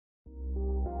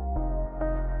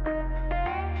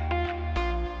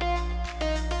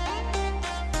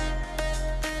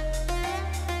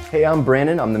Hey, I'm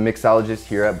Brandon. I'm the mixologist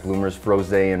here at Bloomers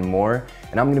Frosé More,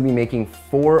 and I'm gonna be making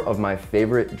 4 of my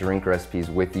favorite drink recipes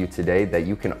with you today that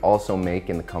you can also make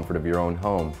in the comfort of your own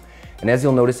home. And as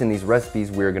you'll notice in these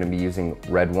recipes, we're gonna be using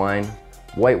red wine,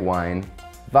 white wine,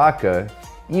 vodka,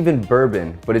 even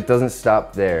bourbon, but it doesn't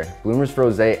stop there. Bloomers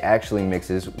Frosé actually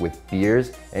mixes with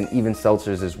beers and even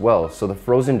seltzers as well, so the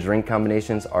frozen drink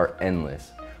combinations are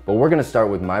endless. But we're gonna start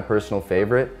with my personal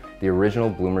favorite, the original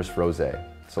Bloomers Frosé.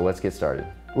 So let's get started.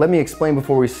 Let me explain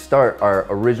before we start our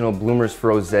original Bloomers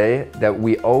Frosé that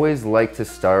we always like to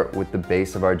start with the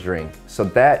base of our drink. So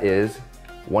that is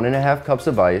 1.5 cups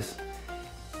of ice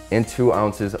and 2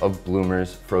 ounces of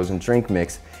Bloomers frozen drink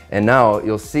mix. And now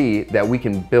you'll see that we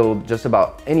can build just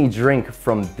about any drink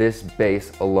from this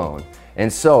base alone.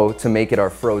 And so to make it our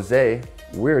frosé,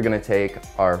 we're gonna take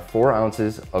our 4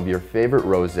 ounces of your favorite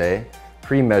rosé,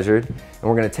 pre-measured, and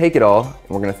we're gonna take it all and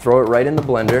we're gonna throw it right in the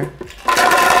blender.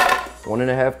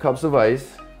 1.5 cups of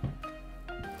ice,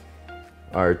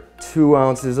 our 2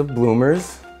 ounces of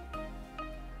Bloomers.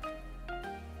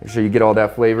 Make sure you get all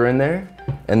that flavor in there.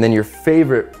 And then your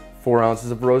favorite 4 ounces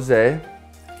of rosé.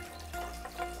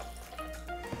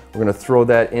 We're gonna throw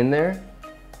that in there.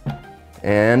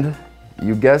 And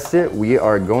you guessed it, we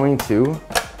are going to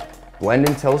blend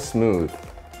until smooth.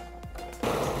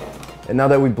 And now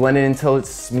that we blended until it's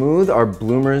smooth, our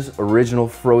Bloomers original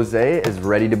frosé is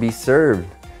ready to be served.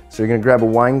 So you're gonna grab a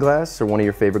wine glass or one of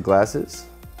your favorite glasses,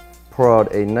 pour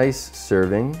out a nice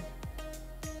serving,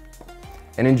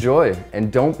 and enjoy.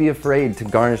 And don't be afraid to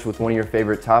garnish with one of your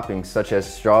favorite toppings, such as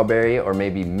strawberry or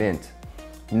maybe mint.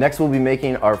 Next, we'll be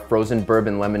making our frozen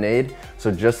bourbon lemonade.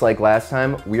 So just like last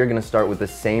time, we are gonna start with the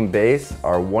same base,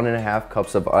 our 1.5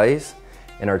 cups of ice,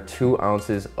 and our 2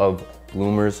 ounces of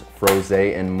Bloomers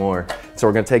Frosé More. So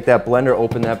we're gonna take that blender,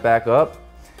 open that back up.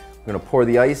 We're gonna pour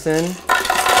the ice in.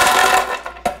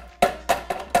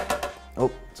 Oh,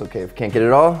 it's okay if you can't get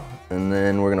it all. And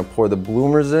then we're gonna pour the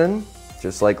Bloomers in,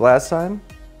 just like last time.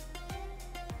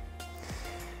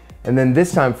 And then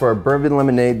this time for our bourbon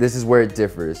lemonade, this is where it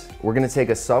differs. We're gonna take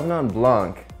a Sauvignon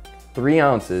Blanc, 3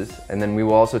 ounces, and then we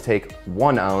will also take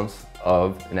 1 ounce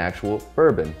of an actual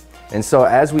bourbon. And so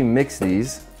as we mix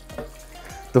these,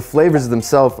 the flavors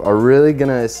themselves are really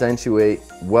gonna accentuate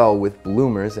well with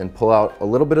Bloomers and pull out a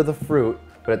little bit of the fruit,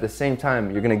 but at the same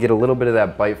time, you're gonna get a little bit of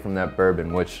that bite from that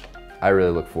bourbon, which I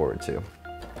really look forward to.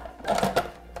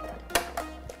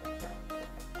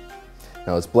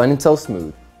 Now let's blend until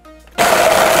smooth.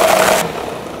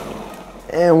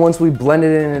 And once we blend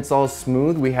it in and it's all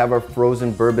smooth, we have our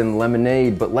frozen bourbon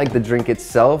lemonade. But like the drink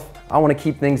itself, I wanna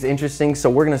keep things interesting,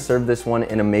 so we're gonna serve this one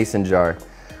in a mason jar.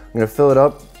 I'm gonna fill it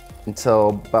up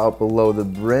until about below the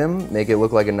brim, make it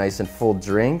look like a nice and full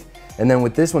drink. And then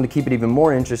with this one, to keep it even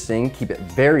more interesting, keep it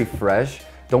very fresh,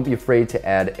 don't be afraid to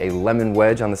add a lemon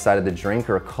wedge on the side of the drink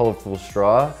or a colorful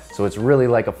straw, so it's really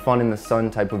like a fun in the sun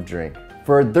type of drink.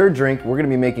 For our third drink, we're gonna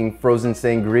be making frozen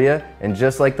sangria, and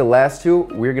just like the last two,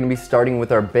 we're gonna be starting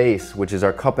with our base, which is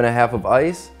our 1.5 cups of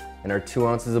ice and our 2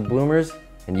 ounces of Bloomers,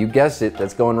 and you guessed it,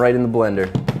 that's going right in the blender.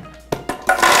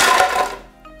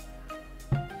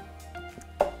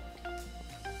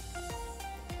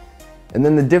 And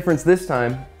then the difference this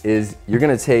time is you're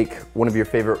gonna take one of your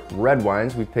favorite red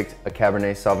wines. We picked a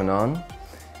Cabernet Sauvignon,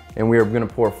 and we are gonna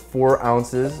pour 4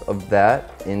 ounces of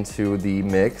that into the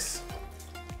mix.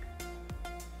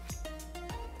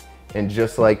 And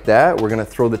just like that, we're gonna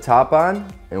throw the top on,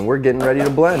 and we're getting ready to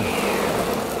blend.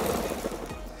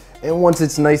 And once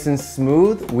it's nice and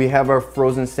smooth, we have our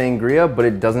frozen sangria, but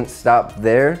it doesn't stop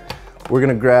there. We're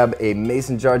gonna grab a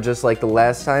mason jar just like the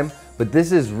last time, but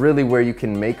this is really where you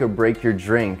can make or break your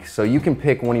drink. So you can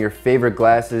pick one of your favorite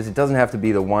glasses. It doesn't have to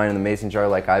be the wine in the mason jar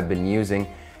like I've been using.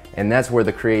 And that's where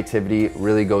the creativity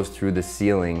really goes through the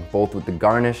ceiling, both with the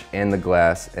garnish and the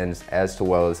glass, and as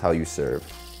well as how you serve.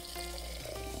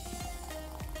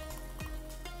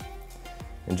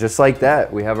 And just like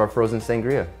that, we have our frozen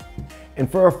sangria. And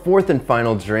for our fourth and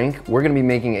final drink, we're gonna be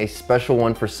making a special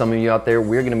one for some of you out there.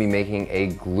 We're gonna be making a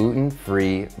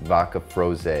gluten-free vodka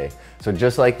frosé. So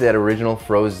just like that original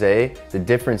frosé, the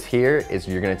difference here is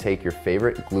you're gonna take your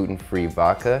favorite gluten-free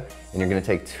vodka and you're gonna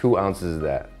take 2 ounces of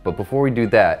that. But before we do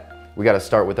that, we gotta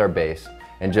start with our base.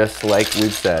 And just like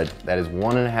we've said, that is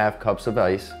 1.5 cups of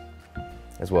ice,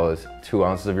 as well as 2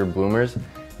 ounces of your Bloomers.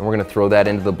 And we're gonna throw that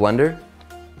into the blender.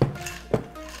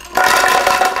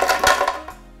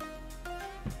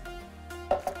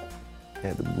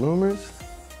 Add the Bloomers.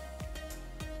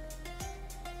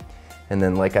 And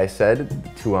then, like I said,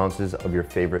 2 ounces of your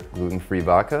favorite gluten-free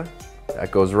vodka. That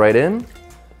goes right in.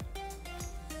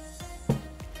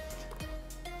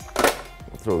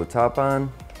 We'll throw the top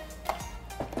on.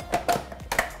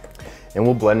 and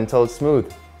we'll blend until it's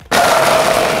smooth.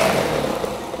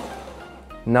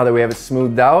 Now that we have it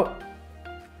smoothed out,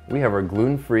 we have our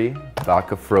gluten-free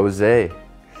Vodka Frose.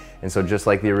 And so just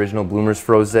like the original Bloomers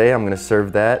Frosé, I'm gonna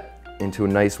serve that into a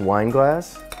nice wine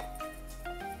glass.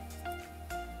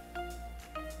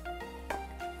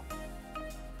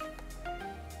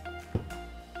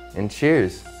 And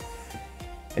cheers.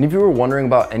 And if you were wondering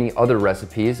about any other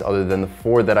recipes other than the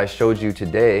 4 that I showed you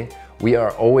today, we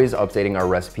are always updating our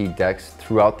recipe decks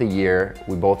throughout the year.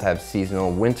 We both have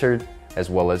seasonal winter as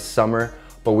well as summer,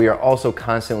 but we are also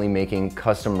constantly making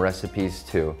custom recipes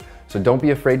too. So don't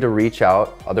be afraid to reach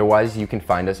out. Otherwise, you can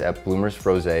find us at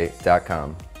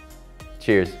bloomersfrose.com.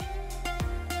 Cheers.